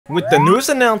With the newest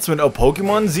announcement of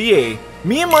Pokemon ZA,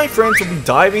 me and my friends will be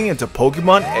diving into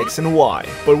Pokemon X and Y,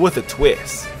 but with a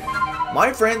twist.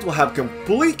 My friends will have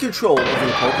complete control over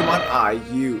the Pokemon I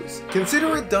use.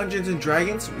 Consider it Dungeons and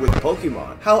Dragons with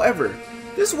Pokemon. However,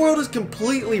 this world is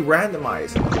completely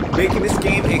randomized, making this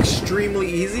game extremely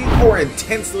easy or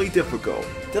intensely difficult.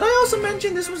 Did I also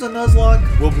mention this was a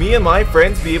Nuzlocke? Will me and my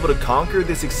friends be able to conquer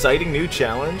this exciting new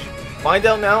challenge? Find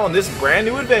out now on this brand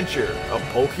new adventure of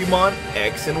Pokemon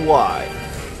X and Y.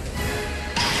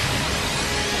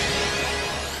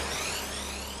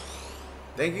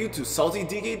 Thank you to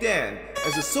SaltyDKDan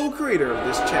as the sole creator of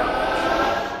this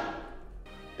challenge.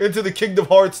 Into the Kingdom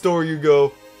Hearts store you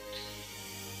go.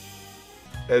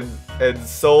 And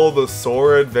so the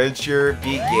Sora adventure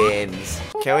begins.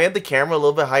 Can we have the camera a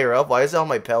little bit higher up? Why is it on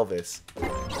my pelvis?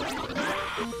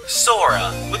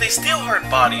 Sora, with a steel-hard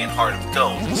body and heart of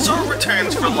gold, Sora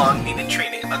returns for long-needed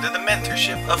training under the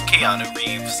mentorship of Keanu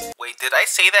Reeves. Wait, did I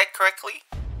say that correctly?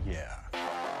 Yeah.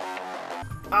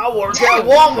 I work at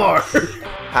Walmart!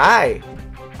 Hi!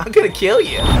 I'm gonna kill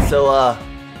you! So,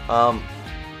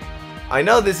 I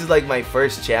know this is like my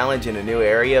first challenge in a new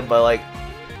area, but like...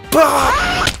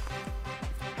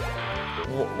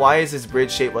 Why is this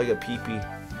bridge shaped like a pee-pee?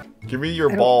 Give me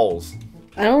your balls.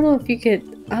 I don't know if you could...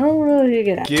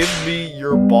 Give me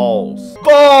your balls.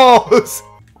 Balls!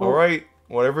 Oh. Alright,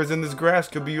 whatever's in this grass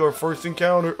could be your first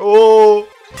encounter. Oh!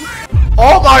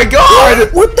 Oh my god!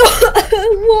 What the?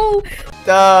 Whoa!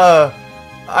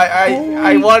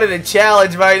 I wanted a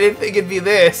challenge, but I didn't think it'd be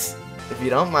this. If you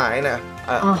don't mind,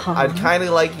 I'd kind of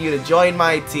like you to join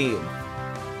my team.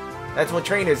 That's what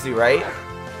trainers do, right?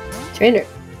 Trainer.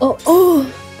 Oh!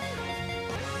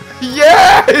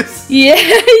 Yes! Yeah!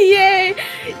 Yay!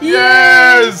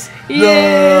 Yes! Yay!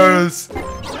 Yes!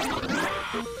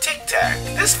 Tic Tac.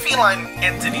 This feline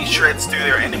entity shreds through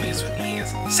their enemies with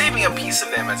ease, saving a piece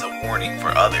of them as a warning for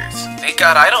others. Thank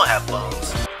God I don't have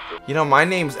bones. You know, my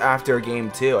name's after a game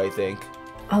too, I think.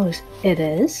 Oh, it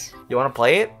is? You wanna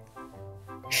play it?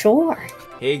 Sure.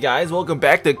 Hey guys, welcome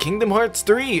back to Kingdom Hearts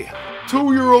 3.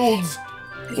 2-year-olds.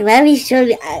 Let me show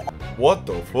you. What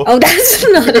the fuck? Oh, that's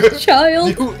not a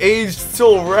child. You aged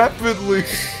so rapidly.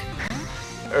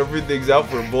 Everything's out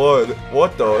for blood.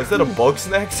 What the? Is that a bug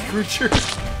snacks creature?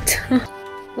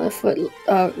 Left foot,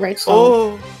 right side.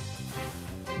 Oh.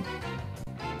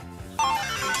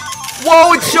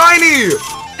 Whoa, it's shiny!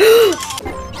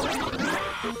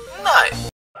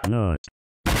 Nut. Nut.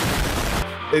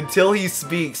 Until he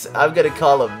speaks, I'm gonna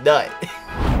call him Nut.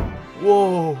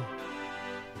 Whoa.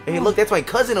 Hey, look, that's my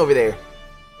cousin over there.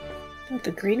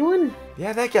 The green one?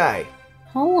 Yeah, that guy.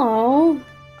 Hello.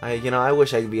 I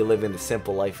wish I could be living a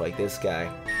simple life like this guy.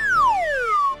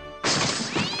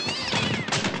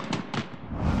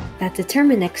 That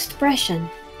determined expression,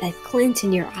 that glint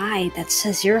in your eye that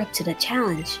says you're up to the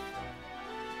challenge.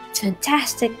 It's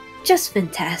fantastic, just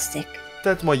fantastic.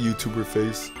 That's my YouTuber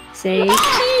face. Say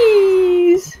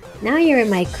cheese! Now you're in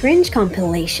my cringe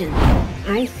compilation.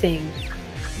 I think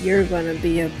you're gonna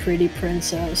be a pretty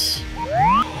princess.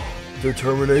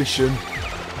 Determination.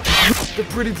 The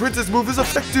pretty princess move is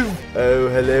effective. Oh,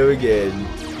 hello again.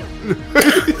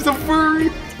 He's a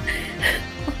furry.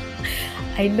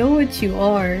 I know what you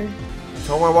are.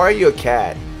 Tomar, why are you a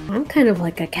cat? I'm kind of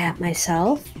like a cat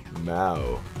myself.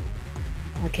 Meow.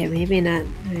 Okay, maybe not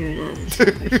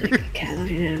like a cat, I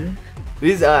know. It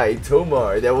is I,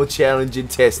 Tomar, that will challenge and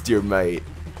test your might.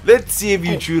 Let's see if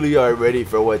you truly are ready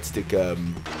for what's to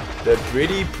come. The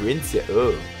pretty princess.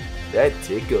 Oh, that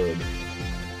tickled.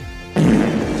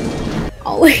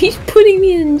 Oh, he's putting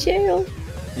me in jail.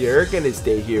 You're gonna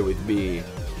stay here with me.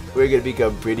 We're gonna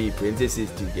become pretty princesses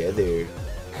together.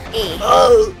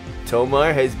 Oh!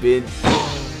 Tomar has been...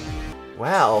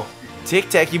 Wow. Tic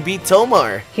Tac, you beat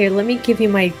Tomar. Here, let me give you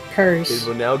my purse. It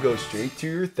will now go straight to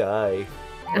your thigh.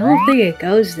 I don't think it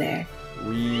goes there.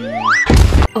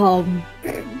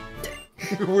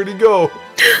 Where'd he go?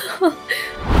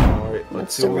 Alright,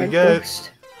 let's see what we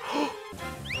get.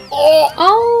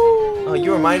 Oh,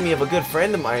 you remind me of a good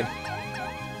friend of mine.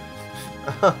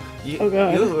 You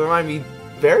remind me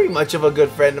very much of a good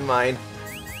friend of mine.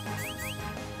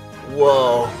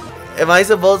 Whoa. Am I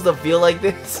supposed to feel like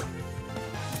this?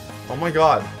 Oh my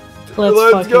god.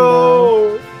 Let's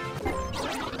go!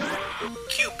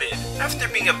 Cupid. After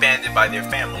being abandoned by their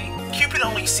family, Cupid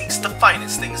only seeks the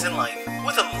finest things in life,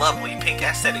 with a lovely pink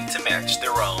aesthetic to match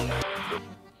their own.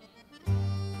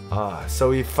 Ah, so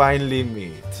we finally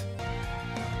meet.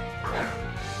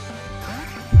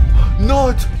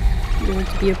 Not! You want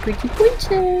to be a pretty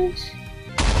princess.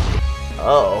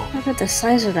 Oh. Look at the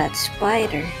size of that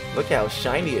spider. Look how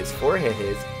shiny his forehead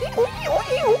is.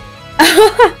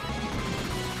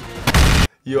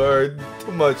 You are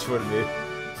too much for me.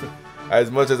 As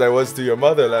much as I was to your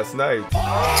mother last night.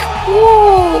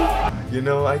 Whoa! You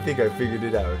know, I think I figured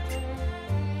it out.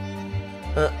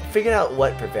 Figured out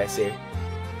what, Professor?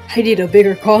 I need a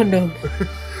bigger condom.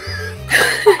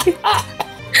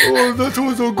 Oh, that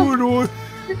was a good one.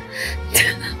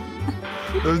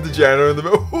 There's the janitor in the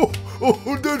middle. Oh,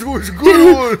 that was a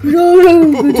good one.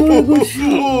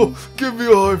 Oh, give me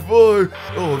a high five.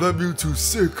 Oh, that Mewtwo's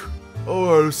sick.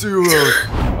 Alright, I'll see you around.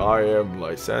 I am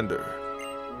Lysander.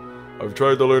 I've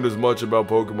tried to learn as much about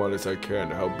Pokemon as I can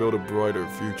to help build a brighter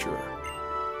future.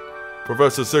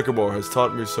 Professor Sycamore has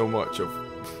taught me so much of,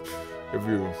 if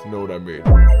you know what I mean.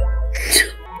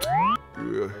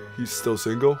 He's still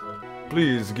single?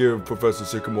 Please give Professor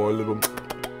Sycamore a little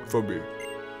from me.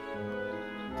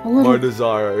 My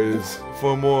desire is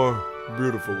for a more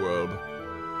beautiful world,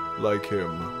 like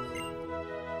him.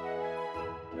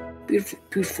 Beautiful,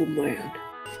 beautiful man.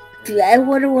 Dude, I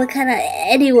wonder what kind of...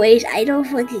 Anyways, I don't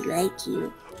fucking like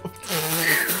you.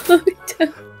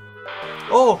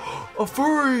 Oh, a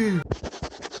furry!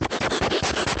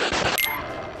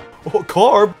 Oh,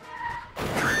 carb!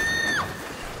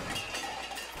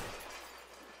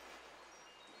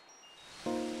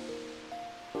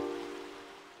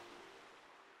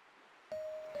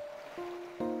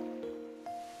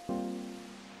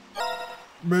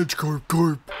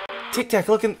 Magikarp. Tic Tac,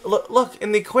 look in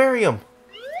the aquarium.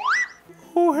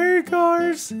 Oh, hey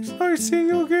guys, it's nice seeing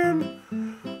you again.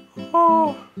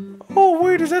 Oh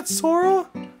wait, is that Sara?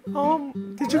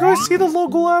 Did you guys see the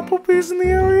local Applebee's in the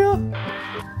area?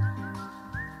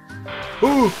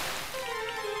 Ooh.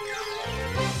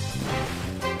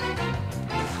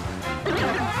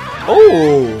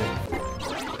 Oh.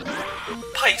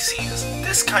 Pisces,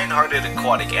 this kind-hearted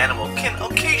aquatic animal can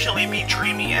occasionally be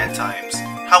dreamy at times.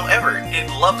 However, it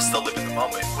loves to live in the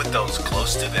moment with those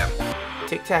close to them.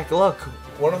 Tic Tac, look.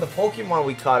 One of the Pokemon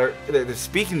we caught they're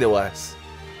speaking to us.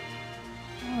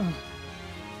 Oh.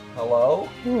 Hello?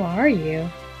 Who are you?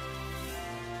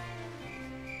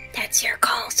 That's your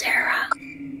call, Sara.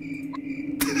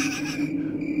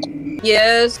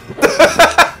 Yes.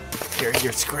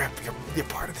 Your script. You're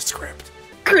part of the script.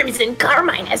 Crimson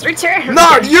Carmine has returned!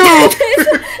 Not you!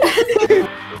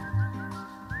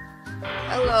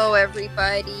 Hello,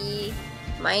 everybody.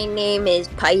 My name is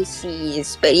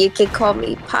Pisces, but you can call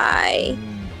me Pie.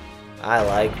 I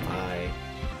like pie.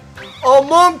 A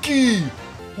monkey!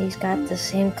 He's got the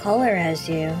same color as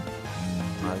you.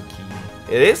 Monkey.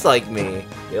 It is like me.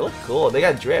 They look cool. They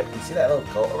got drip. You see that little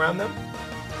coat around them?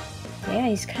 Yeah,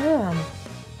 he's kind of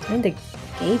doing the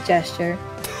gay gesture.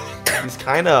 He's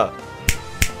kind of...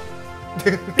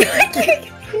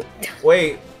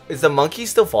 Wait, is the monkey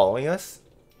still following us?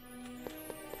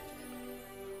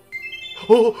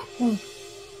 Oh,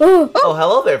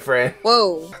 hello there, friend.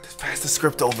 Whoa. Just pass the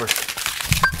script over.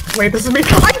 Wait, this is me.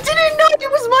 I didn't know it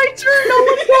was my turn! No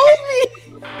one told me!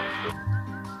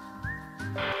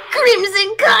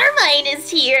 Crimson Carmine is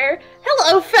here!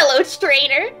 Hello, fellow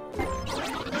trainer!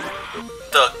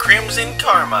 The Crimson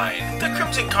Carmine. The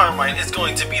Crimson Carmine is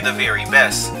going to be the very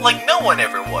best, like no one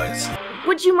ever was.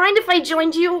 Would you mind if I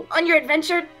joined you on your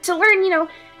adventure to learn,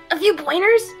 a few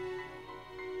pointers?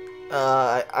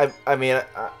 I mean,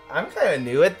 I'm kind of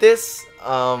new at this,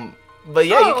 but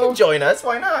yeah, you can join us,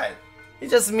 why not?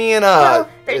 It's just me and,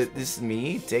 this is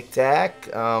me, Tic Tac,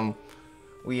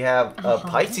 we have,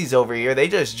 Pisces over here, they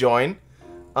just joined,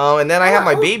 and then I have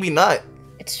my baby Nut.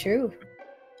 It's true.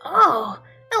 Oh,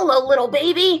 hello, little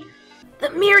baby.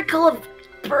 The miracle of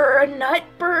nut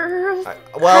birth.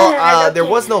 There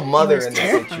was no mother in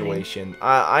this situation.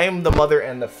 I am the mother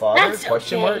and the father, That's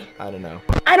question okay. mark? I don't know.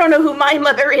 I don't know who my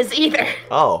mother is either.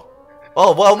 Oh,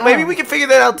 well, maybe we can figure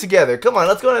that out together. Come on,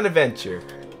 let's go on an adventure.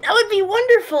 That would be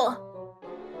wonderful.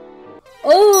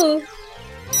 Oh!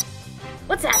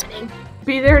 What's happening?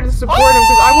 Be there to support him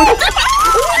because I want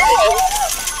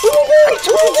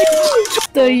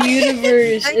to. The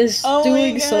universe is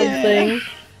doing something.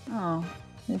 Oh,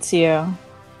 it's you.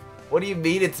 What do you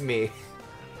mean it's me?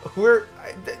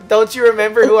 Don't you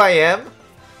remember who I am?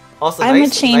 Also,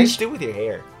 nice do with your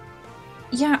hair.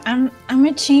 Yeah, I'm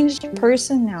a changed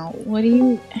person now. What are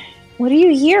you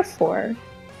here for?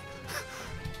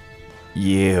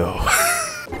 You.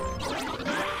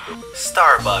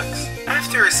 Starbux.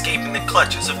 After escaping the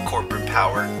clutches of corporate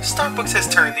power, Starbux has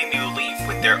turned a new leaf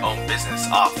with their own business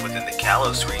off within the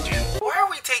Kalos region. Why are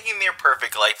we taking their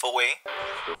perfect life away?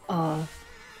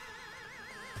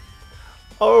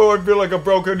 Oh, I feel like a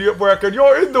broken record.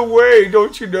 You're in the way,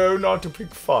 don't you know not to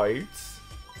pick fights?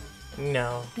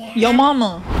 No. Yo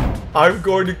mama. I'm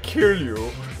going to kill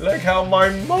you, like how my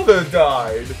mother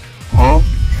died. Huh?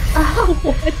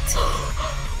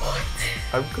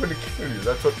 I'm gonna kill you.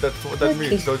 That's what that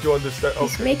means. Don't you understand?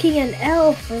 He's Okay. making an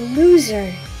L for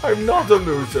loser. I'm not a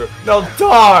loser. Now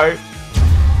die!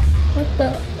 What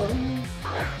the?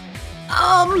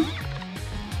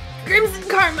 Crimson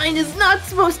Carmine is not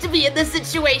supposed to be in this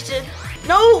situation.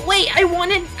 No, wait, I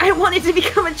wanted to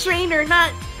become a trainer,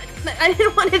 I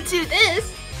didn't want to do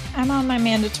this. I'm on my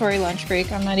mandatory lunch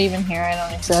break. I'm not even here. I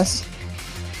don't exist.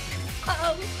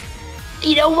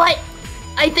 You know what?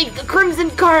 I think the Crimson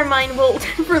Carmine will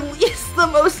release the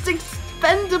most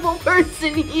expendable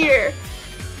person here.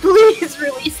 Please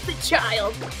release the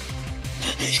child.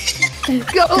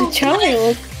 Go. The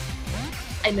child?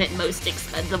 I meant most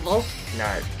expendable.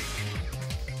 No.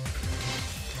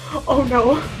 Oh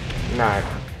no. No.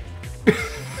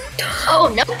 Oh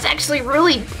no, it's actually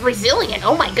really resilient.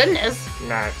 Oh my goodness.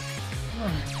 No.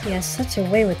 He has such a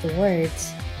way with the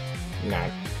words. No.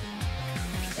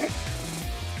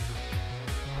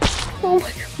 Oh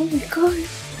my god.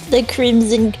 The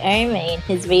Crimson Carmine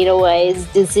has made a wise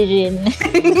decision.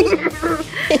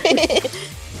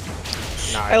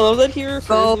 I love that he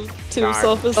refers to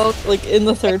himself as like in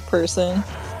the third person.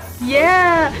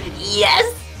 Yeah. Yes.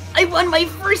 I won my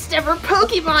first ever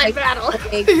Pokemon battle.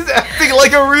 He's acting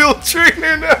like a real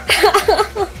trainer now.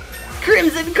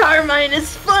 Crimson Carmine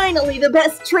is finally the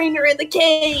best trainer in the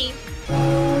cave.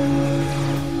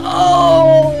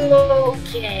 Oh,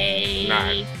 okay.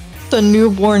 No. The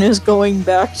newborn is going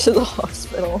back to the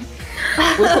hospital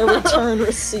with a return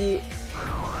receipt.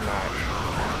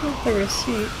 The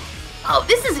receipt. Oh,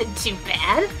 this isn't too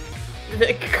bad.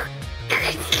 The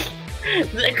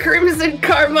Crimson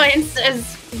Carmine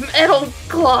says Metal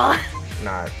Claw.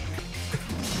 No.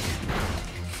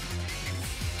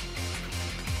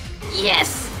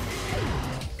 Yes.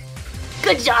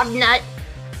 Good job, Nut.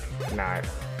 No.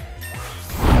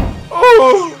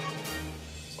 Oh!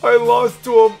 I lost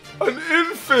to an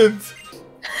infant!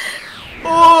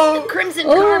 Oh! Crimson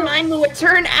Carmine will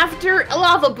return after a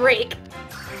lava break.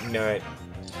 No.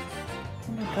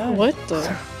 What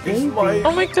the? It's my...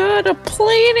 Oh my god, a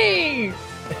planing!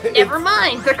 Never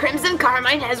mind, the Crimson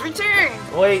Carmine has returned.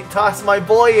 Wait, toss my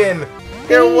boy in!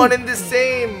 They're one and the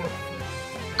same!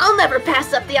 I'll never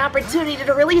pass up the opportunity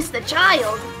to release the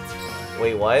child.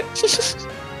 Wait, what?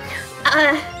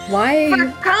 Why?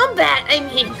 For combat, I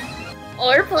mean.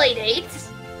 Or playdates.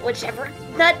 Whichever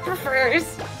Nut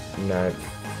prefers. No.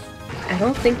 I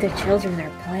don't think the children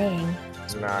are playing.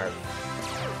 No.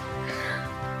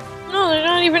 No, they're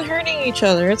not even hurting each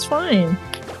other. It's fine.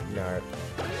 No.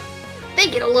 They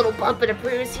get a little bump and a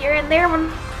bruise here and there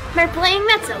when they're playing,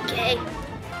 that's okay.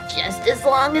 Just as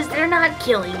long as they're not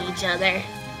killing each other.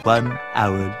 1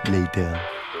 hour later.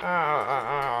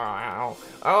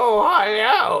 Oh,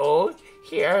 hello!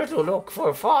 Here to look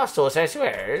for fossils as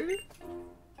well.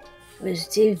 Was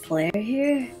Steve Blair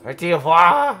here?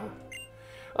 What?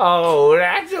 Oh,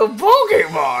 that's a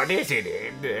Pokemon, isn't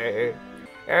it?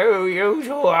 Oh, you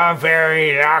two are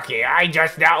very lucky. I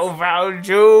just now found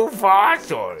 2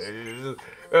 fossils.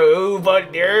 Oh,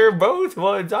 but they're both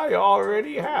ones I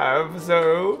already have,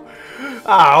 so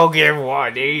I'll give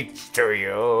 1 each to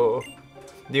you.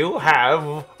 You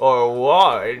have or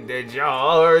want a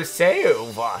jar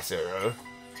sale fossil.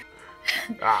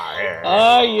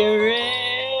 Are you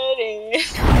ready?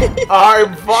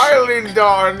 I'm finally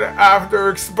done after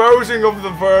exposing of the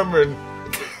vermin.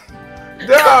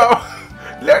 Now,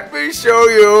 let me show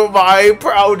you my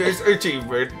proudest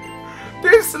achievement.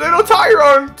 This little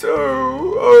Tyrant too.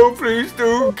 Oh, please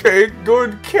do take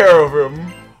good care of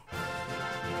him.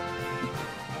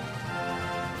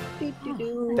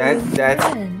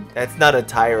 That's not a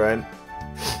tyrant.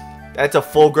 That's a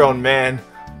full-grown man.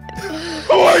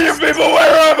 Who are you people?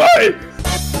 Where am I?